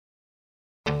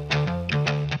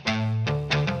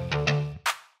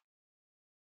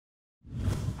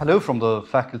Hello from the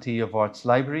Faculty of Arts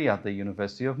Library at the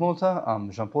University of Malta. I'm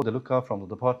Jean-Paul De Lucca from the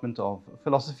Department of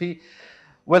Philosophy.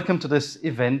 Welcome to this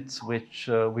event which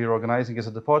we're organizing as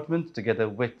a department together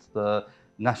with the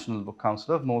National Book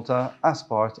Council of Malta as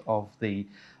part of the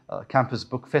Campus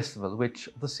Book Festival, which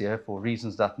this year, for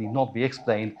reasons that need not be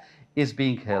explained, is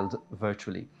being held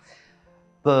virtually.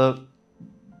 The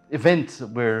event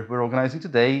we're organizing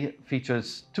today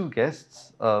features two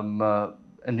guests,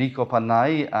 Enrico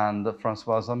Panai and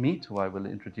Francois Zammit, who I will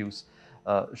introduce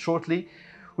shortly.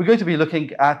 We're going to be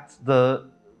looking at the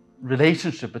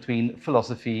relationship between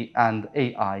philosophy and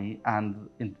AI and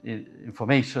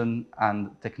information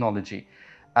and technology,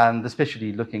 and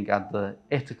especially looking at the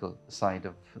ethical side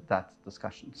of that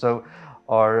discussion. So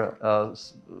our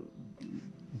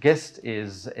guest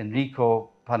is Enrico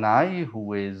Panai,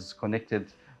 who is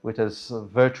connected with us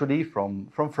virtually from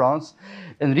France.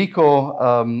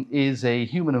 Enrico is a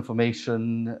human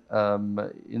information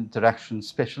interaction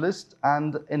specialist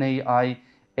and an AI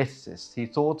ethicist. He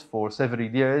taught for several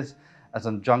years as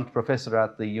an adjunct professor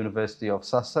at the University of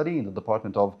Sassari in the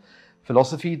Department of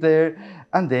Philosophy there,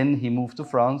 and then he moved to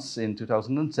France in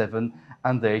 2007,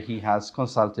 and there he has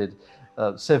consulted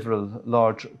several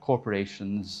large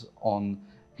corporations on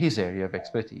his area of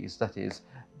expertise, that is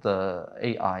the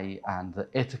AI and the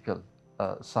ethical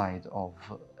side of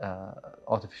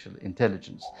artificial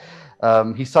intelligence.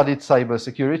 He studied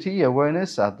cybersecurity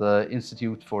awareness at the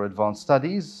Institute for Advanced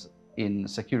Studies in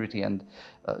Security and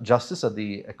Justice at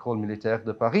the École Militaire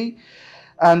de Paris,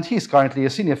 and he is currently a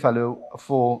senior fellow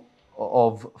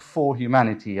For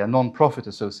Humanity, a non-profit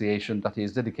association that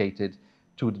is dedicated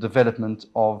to the development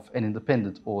of an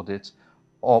independent audit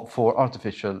for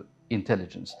artificial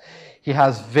intelligence. He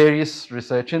has various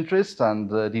research interests,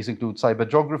 and these include cyber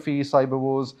geography, cyber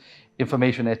wars,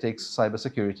 information ethics,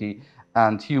 cybersecurity,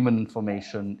 and human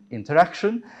information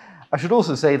interaction. I should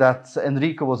also say that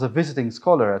Enrico was a visiting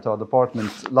scholar at our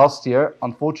department last year.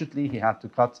 Unfortunately, he had to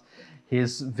cut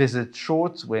his visit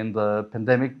short when the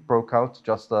pandemic broke out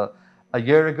just a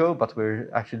year ago, but we're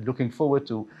actually looking forward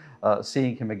to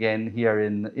seeing him again here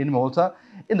in Malta.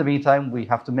 In the meantime, we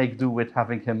have to make do with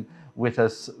having him with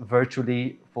us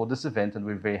virtually for this event, and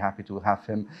we're very happy to have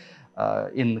him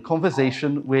in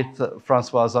conversation with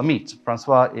Francois Zammit.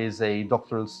 Francois is a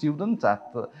doctoral student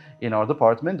in our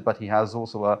department, but he has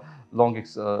also a long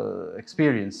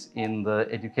experience in the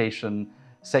education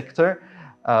sector.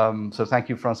 So thank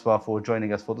you, Francois, for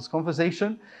joining us for this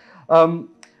conversation.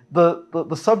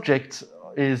 The subject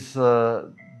is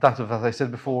that of, as I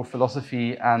said before,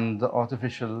 philosophy and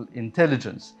artificial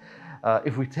intelligence.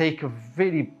 If we take a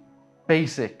very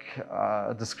basic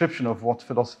description of what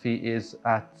philosophy is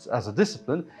as a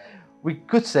discipline, we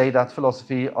could say that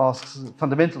philosophy asks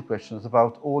fundamental questions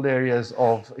about all areas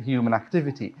of human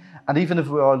activity. And even if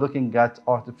we are looking at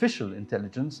artificial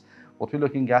intelligence, what we're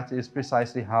looking at is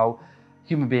precisely how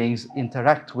human beings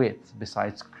interact with,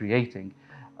 besides creating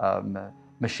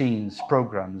machines,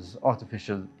 programs,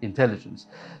 artificial intelligence.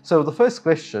 So the first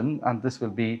question, and this will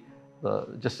be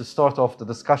just to start off the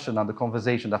discussion and the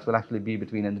conversation that will actually be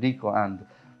between Enrico and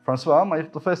Francois,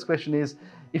 the first question is,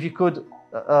 if you could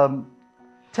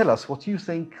tell us what you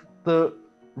think the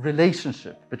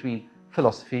relationship between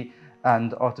philosophy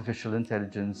and artificial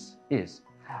intelligence is.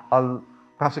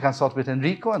 Perhaps we can start with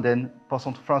Enrico and then pass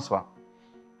on to Francois.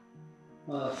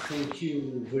 Thank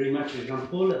you very much,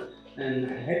 Jean-Paul, and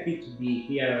happy to be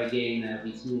here again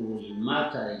with you in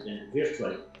Malta, even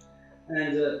virtually.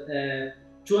 And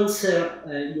to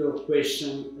answer your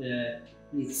question,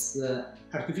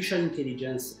 artificial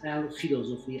intelligence and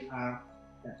philosophy are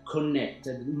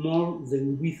connected more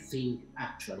than we think,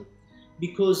 actually,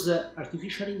 because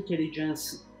artificial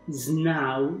intelligence is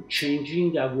now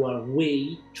changing our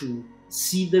way to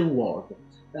see the world.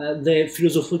 The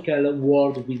philosophical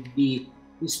world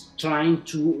is trying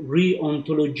to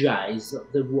re-ontologize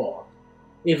the world.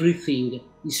 Everything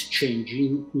is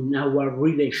changing in our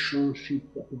relationship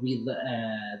with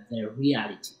the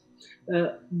reality.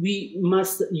 We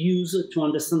must use, to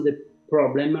understand the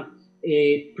problem,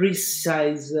 a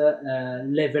precise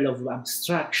level of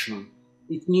abstraction.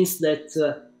 It means that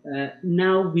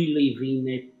now we live in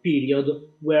a period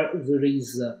where there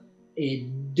is a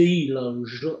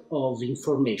deluge of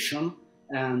information,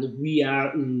 and we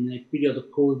are in a period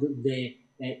called the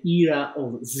era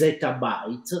of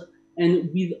zettabyte, and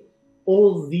with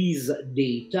all these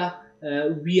data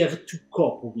we have to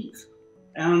cope with.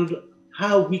 And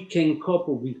how we can cope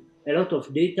with a lot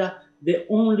of data, the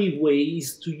only way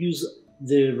is to use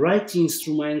the right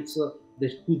instruments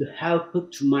that could help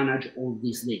to manage all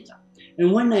this data.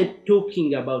 And when I'm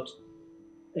talking about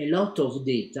a lot of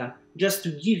data, Just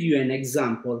to give you an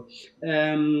example,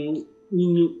 only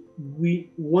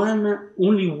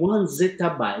one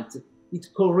zettabyte,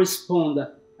 it corresponds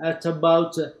at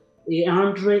about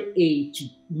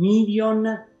 180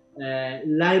 million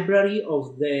library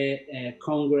of the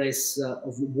Congress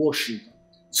of Washington.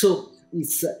 So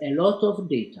it's a lot of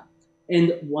data,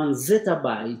 and one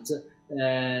zettabyte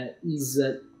is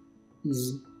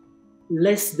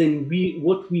less than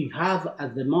what we have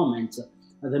at the moment.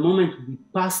 At the moment, we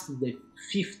passed the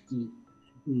 50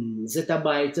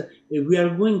 zettabyte, and we are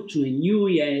going to a new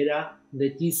era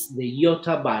that is the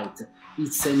yottabyte.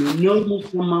 It's an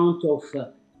enormous amount of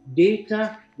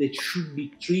data that should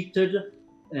be treated,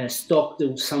 stocked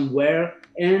somewhere,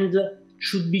 and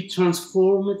should be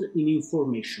transformed in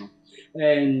information.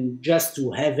 And just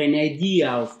to have an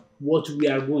idea of what we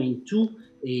are going to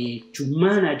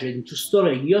manage and to store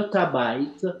a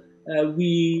yottabyte,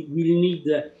 we will need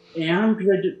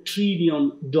 $100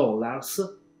 trillion.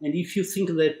 And if you think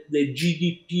that the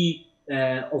GDP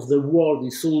of the world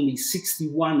is only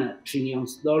 $61 trillion,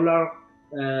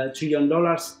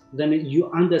 then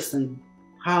you understand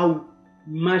how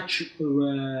much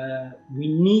we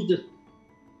need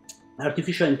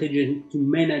artificial intelligence to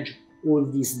manage all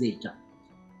this data.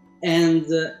 And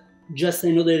just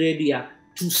another idea,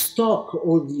 to stock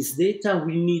all this data,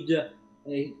 we need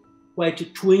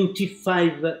quite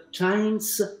 25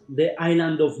 times the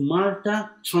island of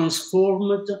Malta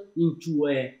transformed into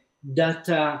a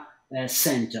data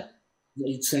center.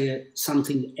 It's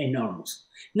something enormous.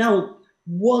 Now,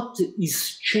 what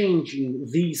is changing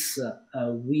this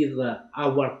with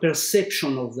our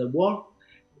perception of the world?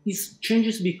 It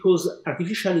changes because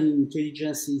artificial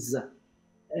intelligence is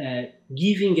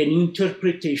giving an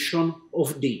interpretation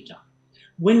of data.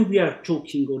 When we are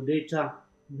talking of data,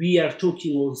 we are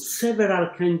talking of several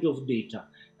kinds of data,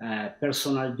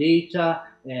 personal data,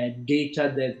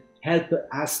 data that help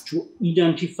us to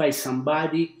identify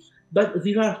somebody, but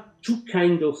there are two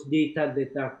kinds of data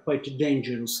that are quite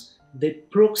dangerous. The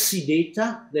proxy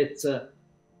data that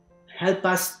help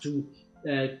us to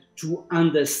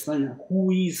understand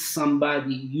who is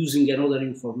somebody using another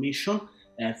information.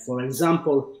 For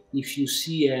example, if you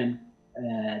see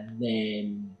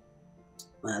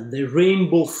the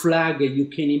rainbow flag, you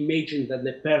can imagine that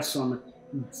the person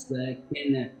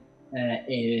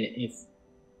is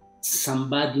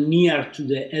somebody near to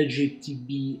the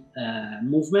LGBT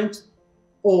movement,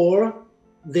 or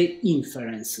the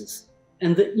inferences.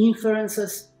 And the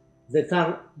inferences that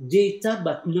are data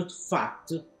but not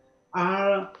fact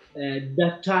are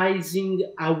datizing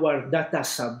our data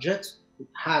subject,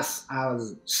 has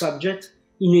as subject,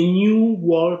 in a new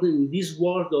world, in this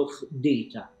world of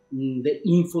data, in the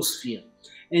infosphere.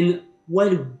 And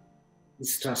while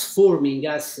it's transforming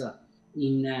us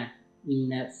in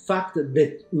fact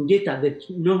that in data that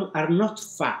are not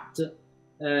fact,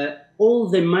 all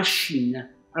the machine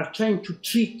are trying to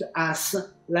treat us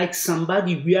like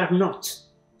somebody we are not.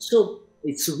 So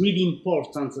it's really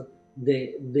important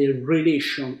the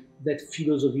relation that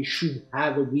philosophy should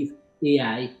have with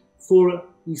AI for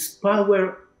its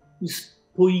power, its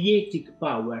poetic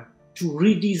power to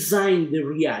redesign the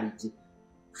reality.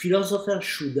 Philosophers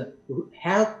should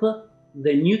help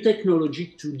the new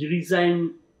technology to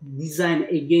design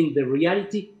again the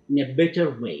reality in a better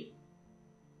way.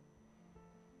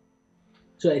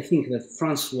 So I think that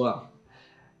Francois.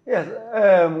 Yes,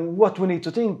 what we need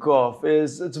to think of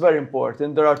is, it's very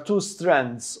important. There are two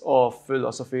strands of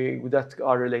philosophy that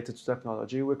are related to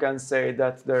technology. We can say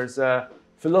that there's a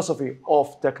philosophy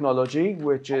of technology,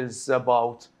 which is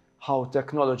about how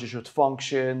technology should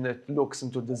function. It looks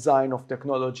into design of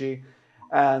technology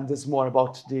and is more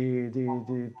about the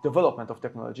development of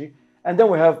technology. And then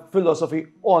we have philosophy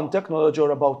on technology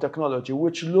or about technology,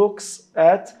 which looks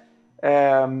at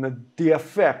the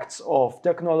effects of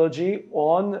technology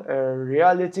on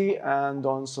reality and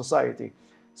on society.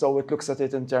 So it looks at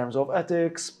it in terms of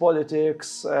ethics,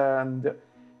 politics, and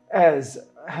as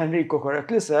Enrico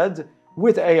correctly said,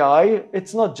 with AI,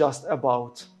 it's not just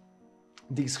about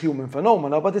these human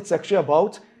phenomena, but it's actually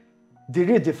about the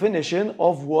redefinition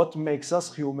of what makes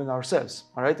us human ourselves.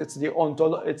 All right, it's the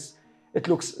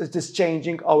it is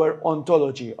changing our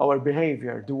ontology, our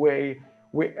behavior, the way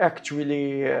we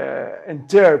actually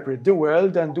interpret the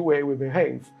world and the way we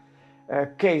behave.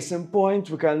 Case in point,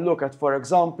 we can look at, for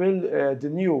example, the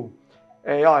new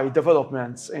AI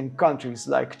developments in countries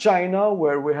like China,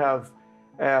 where we have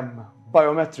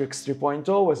biometrics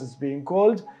 3.0, as it's being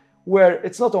called, where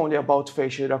it's not only about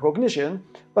facial recognition,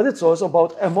 but it's also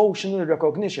about emotional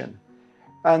recognition.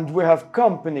 And we have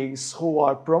companies who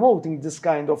are promoting this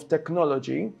kind of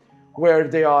technology, where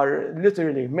they are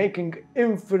literally making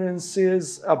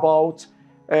inferences about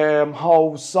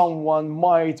how someone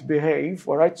might behave,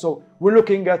 all right? So we're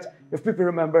looking at, if people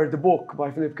remember the book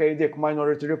by Philip K. Dick,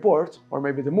 Minority Report, or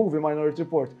maybe the movie Minority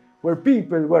Report, where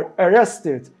people were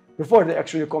arrested before they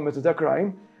actually committed a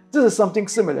crime, this is something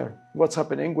similar. What's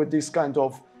happening with these kind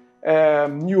of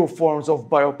new forms of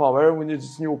biopower, with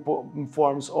these new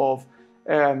forms of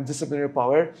disciplinary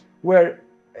power, where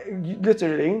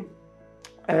literally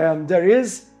there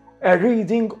is a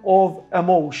reading of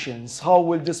emotions. How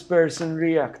will this person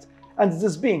react? And it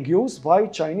is being used by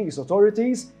Chinese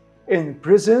authorities in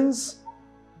prisons,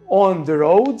 on the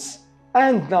roads,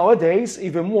 and nowadays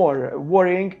even more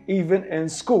worrying, even in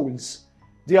schools.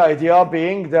 The idea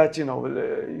being that, you know,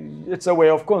 it's a way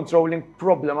of controlling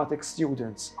problematic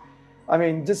students. I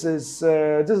mean, this is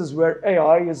where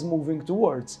AI is moving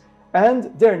towards,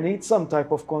 and there needs some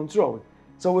type of control.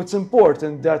 So it's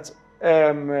important that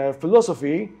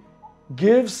philosophy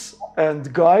gives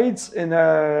and guides in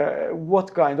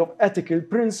what kind of ethical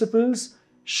principles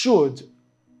should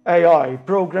AI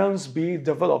programs be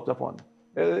developed upon.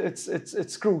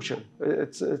 It's crucial.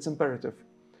 It's imperative.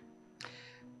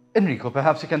 Enrico,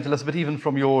 perhaps you can tell us a bit, even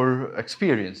from your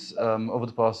experience over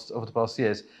the past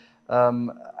years,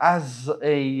 as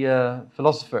a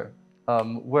philosopher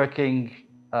working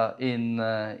in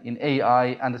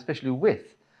AI, and especially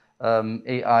with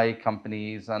AI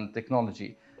companies and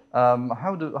technology.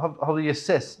 How do you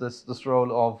assess this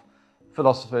role of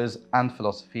philosophers and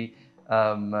philosophy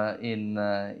in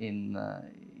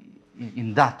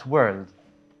that world?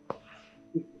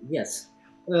 Yes.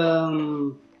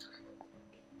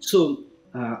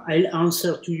 I'll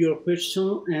answer to your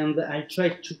question, and I'll try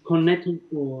to connect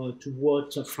to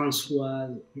what Francois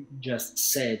just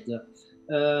said.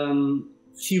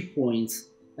 Few points.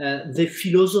 The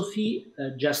philosophy,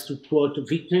 just to quote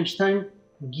Wittgenstein,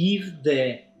 give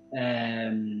the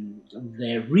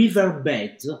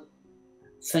riverbed,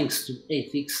 thanks to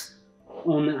ethics,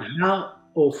 on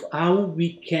how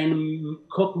we can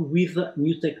cope with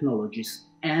new technologies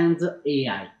and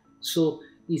AI. So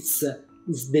it's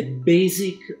the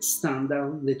basic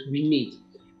standard that we need.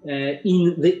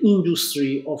 In the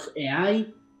industry of AI,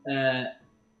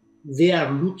 they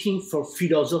are looking for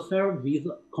philosophers with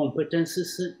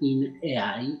competences in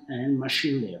AI and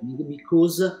machine learning,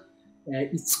 because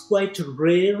it's quite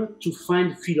rare to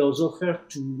find philosophers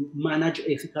to manage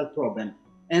ethical problems.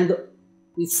 And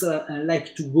it's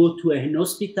like to go to an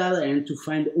hospital and to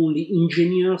find only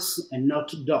engineers and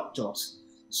not doctors.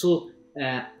 So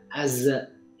as an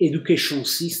education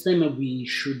system, we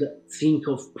should think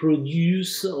of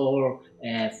produce or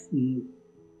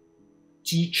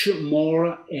teach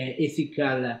more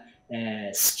ethical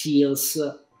skills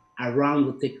around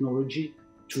the technology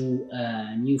to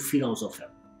new philosophers.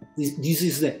 This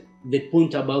is the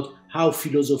point about how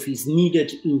philosophy is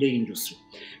needed in the industry.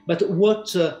 But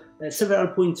what several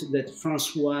points that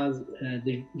Francois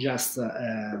just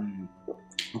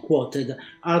quoted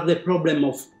are the problem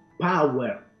of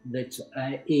power that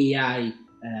AI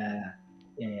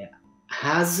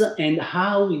has, and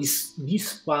how is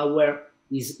this power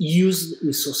is used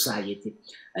in society.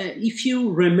 If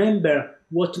you remember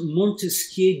what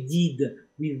Montesquieu did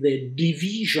with the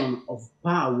division of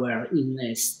power in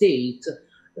a state,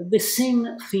 the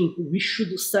same thing we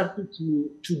should start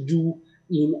to do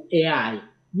in AI.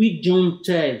 We don't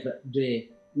have the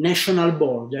national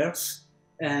borders,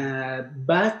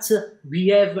 but we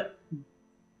have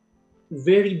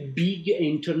very big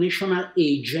international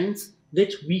agents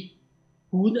that we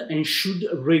could and should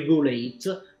regulate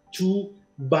to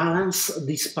balance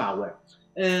this power.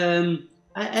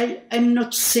 I'm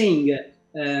not saying,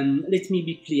 let me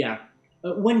be clear,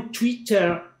 when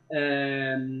Twitter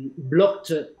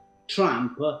blocked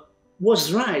Trump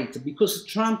was right, because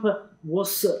Trump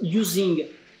was using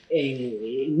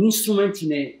an instrument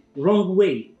in a wrong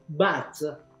way, but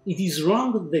it is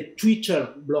wrong that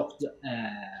Twitter blocked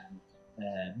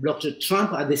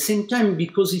Trump at the same time,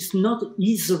 because it's not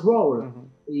his role.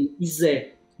 Mm-hmm. It's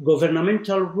a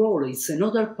governmental role. It's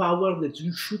another power that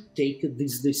you should take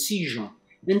this decision.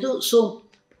 And also,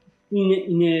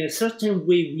 in a certain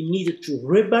way, we need to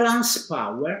rebalance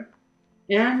power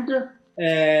and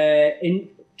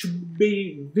to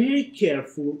be very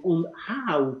careful on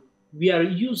how we are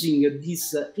using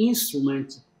this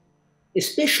instrument,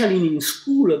 especially in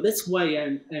school. That's why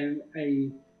I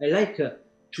like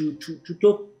to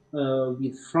talk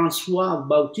with Francois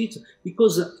about it,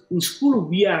 because in school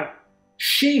we are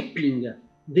shaping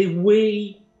the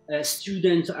way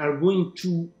students are going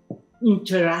to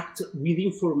interact with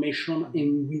information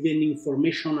and with an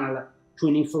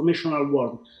informational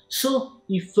world. So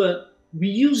if we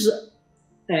use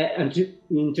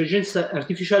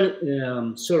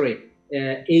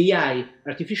AI,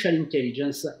 artificial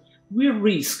intelligence, we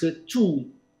risk to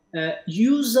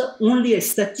use only a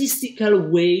statistical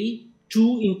way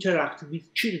to interact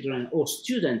with children or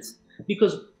students,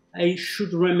 because I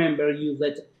should remember you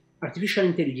that artificial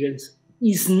intelligence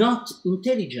is not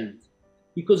intelligent,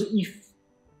 because if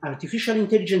artificial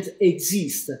intelligence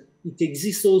exists, it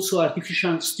exists also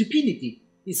artificial stupidity.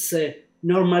 It's a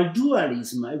normal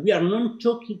dualism. We are not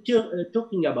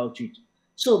talking about it.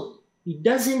 So it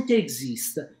doesn't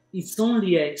exist. It's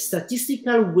only a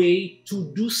statistical way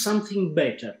to do something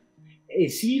better.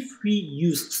 As if we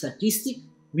use statistics,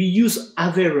 we use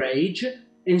average,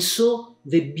 and so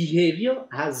the behavior,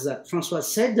 as Francois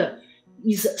said,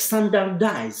 is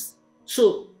standardized.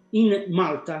 So in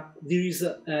Malta, there is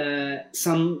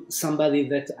somebody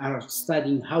that are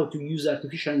studying how to use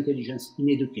artificial intelligence in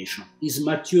education. Is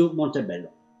Matteo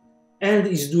Montebello, and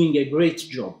is doing a great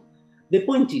job. The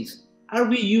point is, are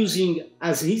we using,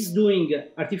 as he's doing,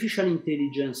 artificial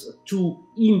intelligence to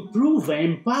improve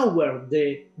and empower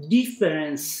the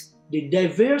difference, the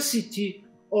diversity,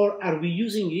 or are we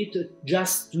using it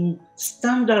just to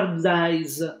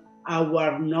standardize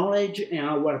our knowledge and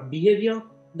our behavior?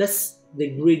 That's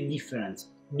the great difference.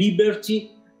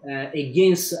 Liberty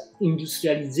against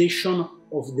industrialization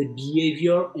of the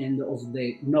behavior and of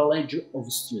the knowledge of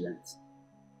students.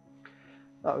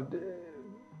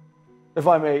 If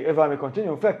I may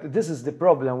continue, in fact, this is the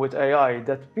problem with AI,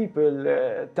 that people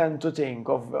tend to think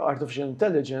of artificial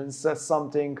intelligence as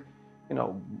something,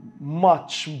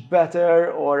 much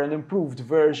better or an improved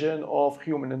version of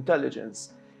human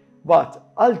intelligence. But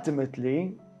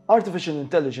ultimately, artificial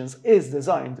intelligence is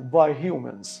designed by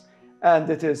humans, and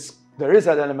there is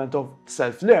an element of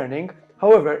self-learning.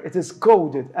 However, it is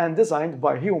coded and designed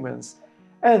by humans.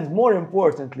 And more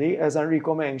importantly, as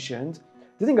Enrico mentioned,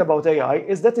 the thing about AI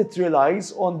is that it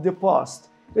relies on the past.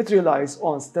 It relies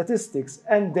on statistics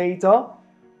and data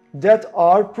that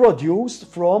are produced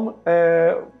from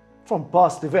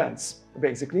past events,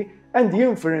 basically. And the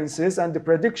inferences and the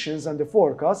predictions and the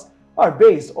forecasts are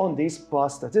based on these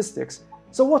past statistics.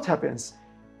 So what happens?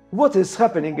 What is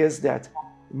happening is that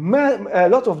a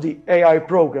lot of the AI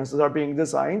programs that are being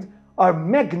designed are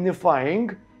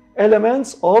magnifying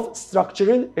elements of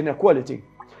structural inequality.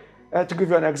 To give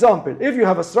you an example, if you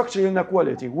have a structural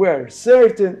inequality where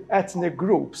certain ethnic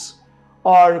groups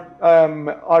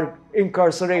are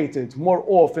incarcerated more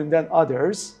often than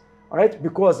others, all right,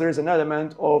 because there is an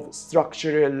element of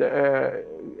structural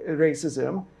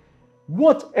racism,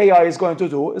 what AI is going to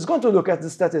do is going to look at the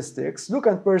statistics, look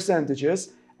at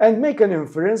percentages, and make an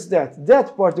inference that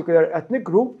that particular ethnic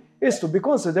group is to be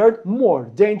considered more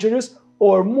dangerous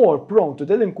or more prone to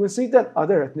delinquency than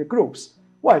other ethnic groups.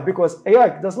 Why? Because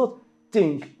AI does not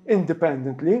think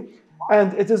independently,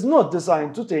 and it is not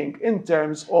designed to think in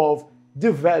terms of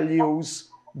the values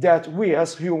that we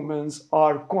as humans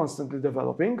are constantly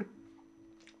developing.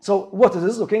 So what it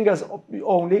is looking at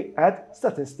only at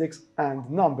statistics and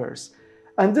numbers.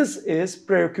 And this is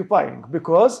preoccupying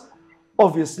because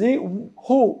obviously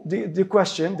the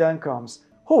question then comes,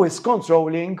 who is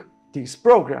controlling these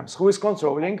programs? Who is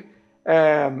controlling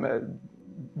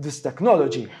this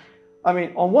technology? I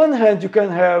mean, on one hand, you can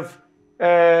have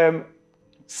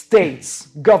states,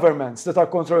 governments that are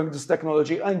controlling this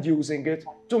technology and using it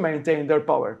to maintain their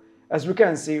power, as we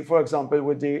can see, for example,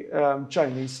 with the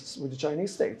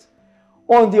Chinese state.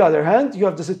 On the other hand, you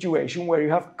have the situation where you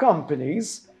have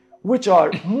companies which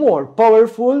are more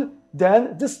powerful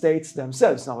than the states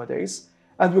themselves nowadays,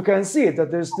 and we can see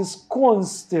that there's this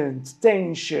constant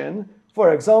tension,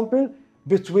 for example,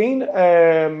 between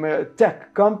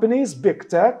tech companies, big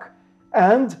tech,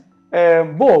 and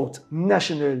both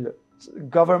national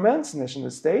governments, national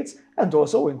states, and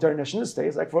also international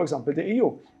states, like for example the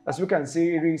EU, as we can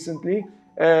see recently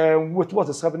with what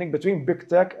is happening between big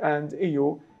tech and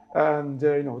EU, and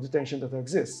the tension that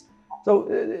exists. So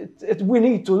we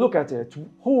need to look at it.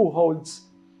 Who holds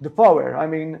the power? I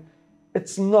mean,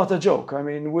 it's not a joke. I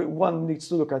mean, one needs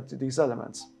to look at these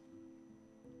elements.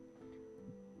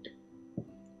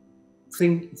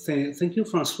 Thank you,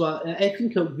 Francois. I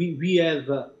think we have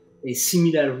a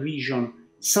similar vision.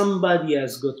 Somebody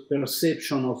has got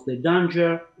perception of the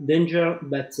danger,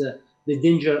 but the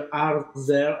danger are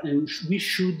there, and we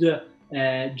should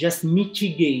just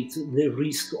mitigate the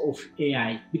risk of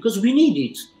AI, because we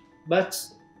need it. But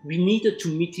we need to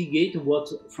mitigate what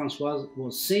Francois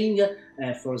was saying,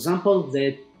 for example,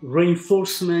 the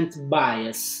reinforcement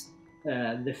bias,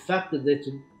 the fact that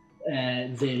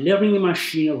the learning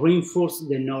machine reinforces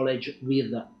the knowledge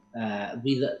with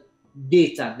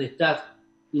data that are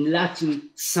in Latin,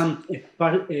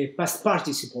 a past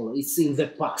participle. It's in the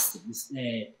past. It's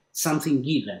something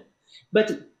given.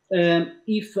 But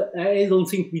if I don't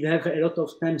think we have a lot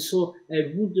of time, so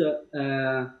I would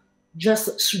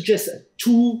just suggest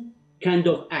two kind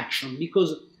of action,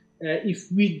 because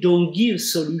if we don't give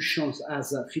solutions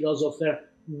as a philosopher,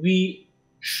 we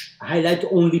highlight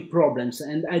only problems.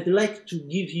 And I'd like to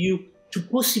give you two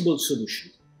possible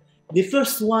solutions. The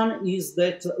first one is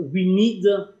that we need,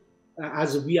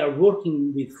 as we are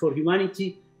working with For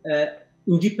Humanity,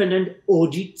 independent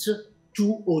audit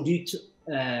to audit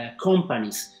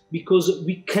companies, because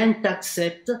we can't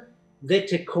accept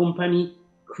that a company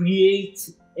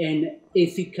creates an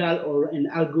ethical or an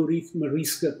algorithm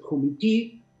risk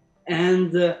committee,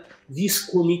 and this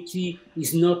committee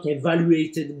is not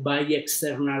evaluated by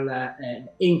external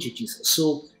entities.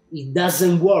 So it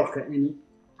doesn't work. And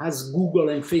as Google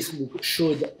and Facebook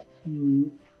showed a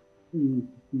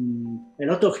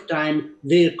lot of time,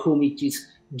 their committees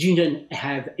didn't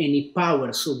have any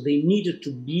power. So they needed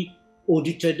to be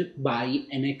audited by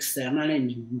an external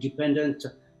and independent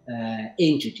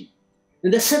entity.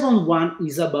 And the second one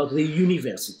is about the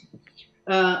university.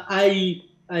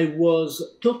 I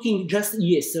was talking just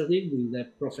yesterday with the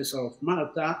professor of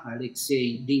Malta,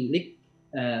 Alexei Dingley,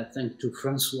 thanks to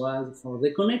Francois for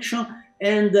the connection,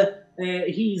 and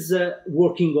he's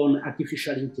working on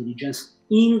artificial intelligence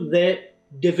in the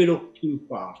developing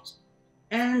part.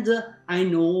 And I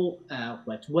know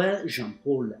quite well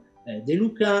Jean-Paul De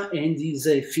Lucca, and he's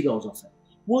a philosopher.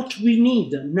 What we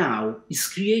need now is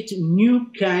create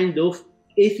new kind of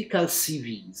ethical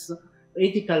CVs,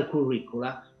 ethical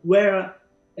curricula, where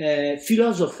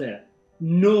philosophers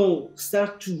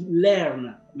start to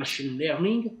learn machine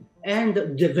learning,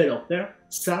 and developers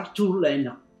start to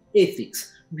learn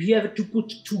ethics. We have to put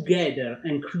together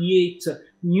and create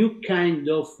new kind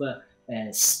of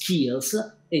skills,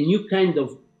 a new kind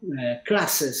of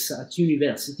classes at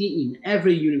university, in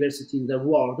every university in the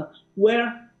world,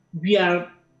 where we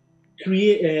are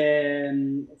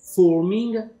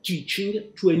forming, teaching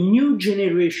to a new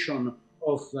generation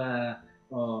of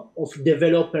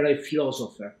developer and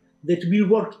philosopher that will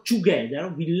work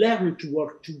together, will learn to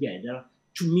work together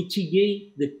to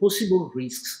mitigate the possible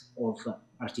risks of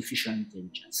artificial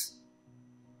intelligence.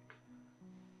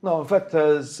 No, in fact,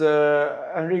 as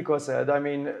Enrico said, I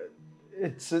mean,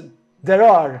 there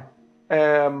are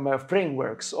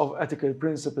frameworks of ethical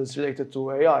principles related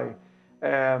to AI.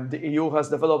 The EU has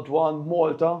developed one,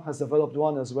 Malta has developed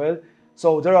one as well.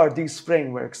 So there are these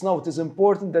frameworks. Now, it is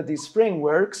important that these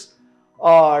frameworks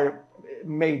are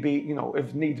maybe,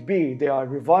 if need be, they are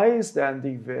revised and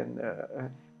even,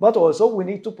 but also we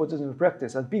need to put it in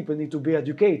practice, and people need to be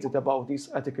educated about these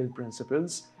ethical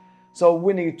principles. So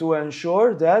we need to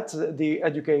ensure that the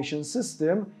education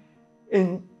system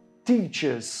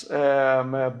teaches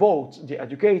both the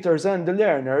educators and the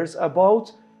learners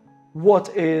about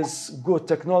what is good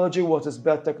technology, what is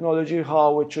bad technology,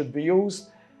 how it should be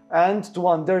used, and to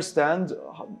understand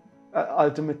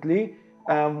ultimately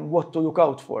what to look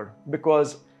out for.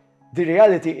 Because the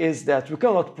reality is that we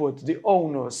cannot put the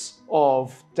onus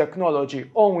of technology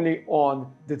only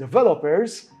on the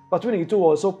developers, but we need to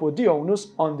also put the onus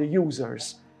on the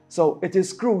users. So it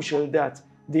is crucial that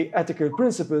the ethical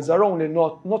principles are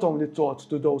not only taught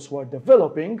to those who are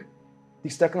developing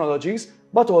these technologies,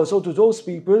 but also to those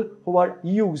people who are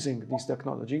using these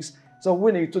technologies. So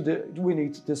we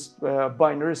need this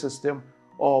binary system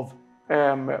of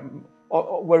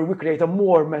where we create a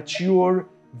more mature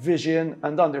vision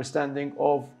and understanding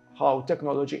of how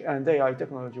technology and AI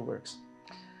technology works.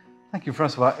 Thank you,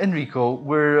 Francois. Enrico,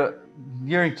 we're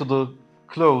nearing to the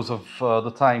close of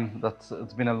the time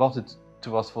that's been allotted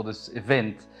to us for this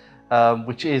event,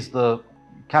 which is the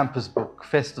Campus Book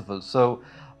Festival. So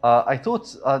I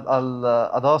thought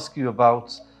I'd ask you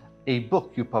about a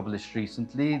book you published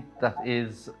recently that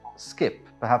is Skip.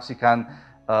 Perhaps you can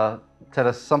tell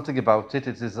us something about it.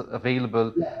 It is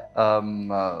available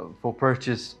for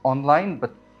purchase online,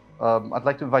 but I'd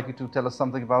like to invite you to tell us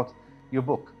something about your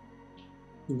book.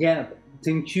 Yeah,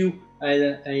 thank you.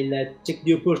 I'll take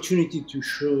the opportunity to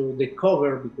show the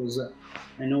cover, because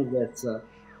I know that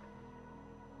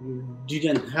you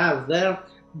didn't have there.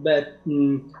 But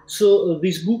so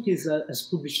this book is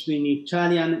published in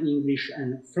Italian, English,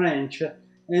 and French,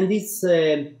 and it's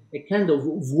a kind of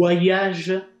voyage,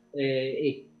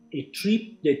 a trip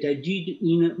that I did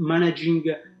in managing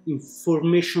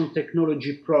information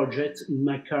technology projects in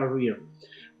my career.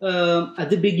 At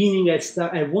the beginning,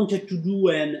 I wanted to do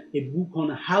a book on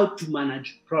how to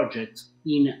manage projects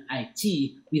in IT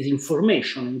with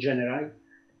information in general.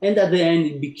 And at the end,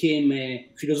 it became a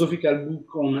philosophical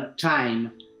book on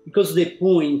time because the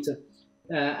point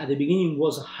at the beginning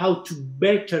was how to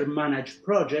better manage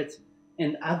projects,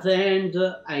 and at the end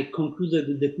I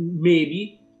concluded that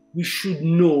maybe we should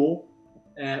know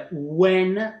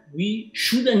when we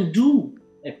shouldn't do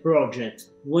a project,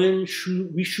 when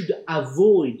we should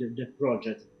avoid the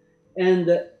project. And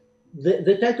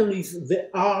the title is The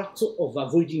Art of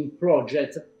Avoiding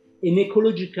Projects, an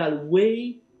ecological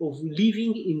way of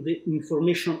living in the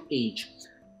information age.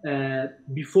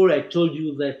 Before I told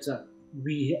you that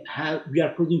we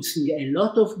are producing a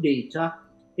lot of data,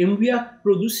 and we are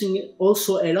producing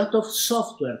also a lot of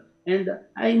software. And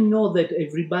I know that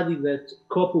everybody that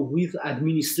cope with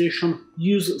administration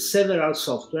use several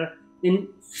software and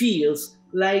feels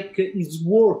like is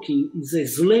working, is a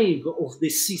slave of the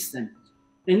system.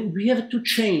 And we have to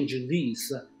change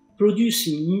this,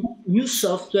 producing new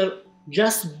software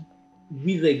just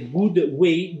with a good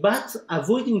way, but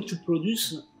avoiding to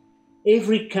produce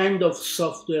every kind of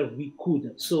software we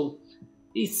could. So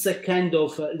it's a kind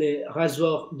of the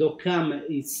rasoir d'Occam.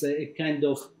 It's a kind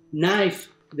of knife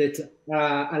that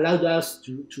allowed us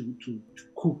to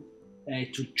cook,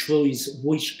 to choose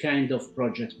which kind of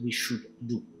project we should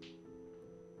do.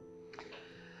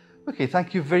 Okay,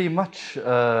 thank you very much,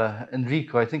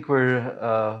 Enrico. I think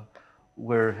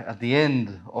we're at the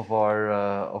end of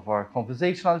our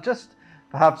conversation. I'll just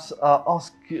perhaps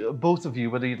ask both of you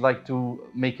whether you'd like to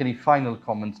make any final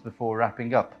comments before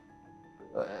wrapping up.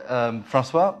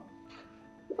 Francois?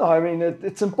 No, I mean,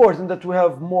 it's important that we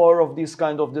have more of these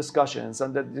kind of discussions,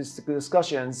 and that these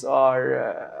discussions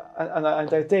are, and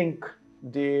I thank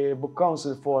the Book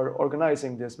Council for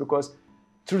organizing this, because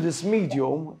through this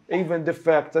medium, even the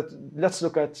fact that, let's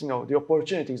look at the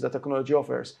opportunities that technology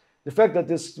offers, the fact that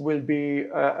this will be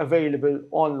available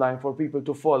online for people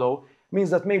to follow means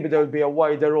that maybe there will be a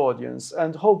wider audience,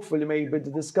 and hopefully maybe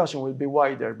the discussion will be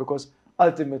wider, because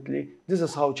ultimately this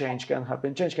is how change can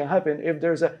happen. Change can happen if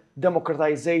there's a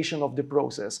democratization of the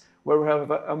process, where we have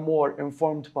a more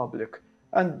informed public,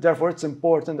 and therefore it's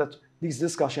important that these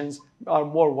discussions are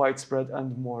more widespread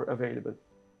and more available.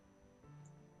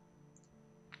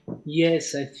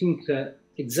 Yes, I think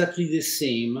exactly the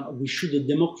same. We should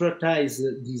democratize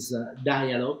these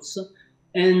dialogues,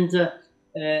 and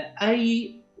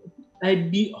I'll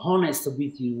be honest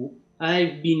with you.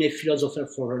 I've been a philosopher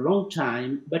for a long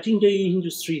time, but in the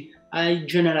industry, I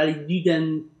generally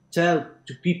didn't tell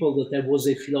to people that I was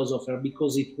a philosopher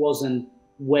because it wasn't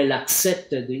well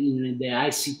accepted in the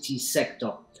ICT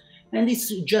sector. And it's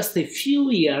just a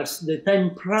few years that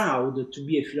I'm proud to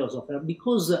be a philosopher,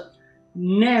 because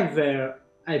never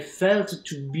I felt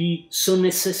to be so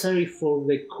necessary for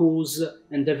the cause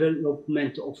and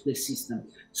development of the system.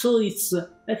 So it's,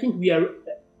 I think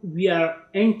we are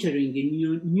entering a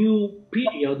new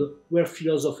period where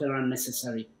philosophers are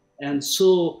necessary. And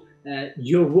so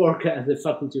your work at the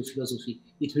Faculty of Philosophy,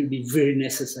 it will be very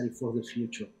necessary for the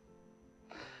future.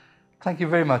 Thank you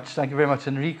very much. Thank you very much,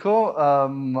 Enrico.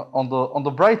 On the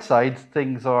bright side,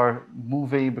 things are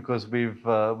moving because we've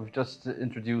just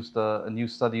introduced a new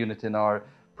study unit in our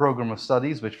program of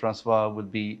studies, which Francois will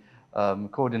be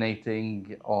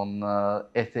coordinating on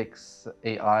ethics,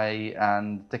 AI,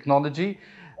 and technology.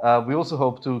 We also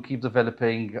hope to keep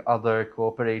developing other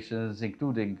cooperations,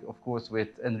 including, of course, with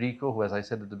Enrico, who, as I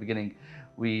said at the beginning,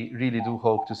 we really do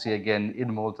hope to see again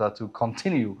in Malta to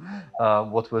continue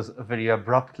what was very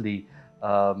abruptly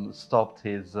stopped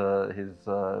his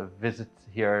visit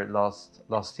here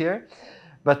last year.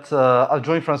 But I'll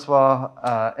join Francois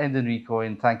and Enrico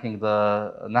in thanking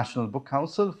the National Book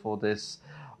Council for this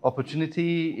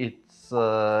opportunity. It's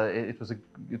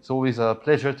always a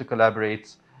pleasure to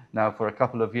collaborate now for a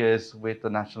couple of years with the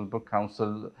National Book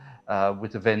Council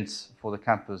with events for the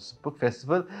Campus Book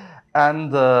Festival.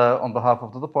 And on behalf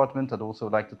of the department, I'd also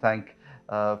like to thank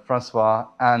Francois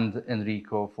and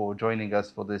Enrico for joining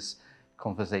us for this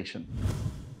conversation.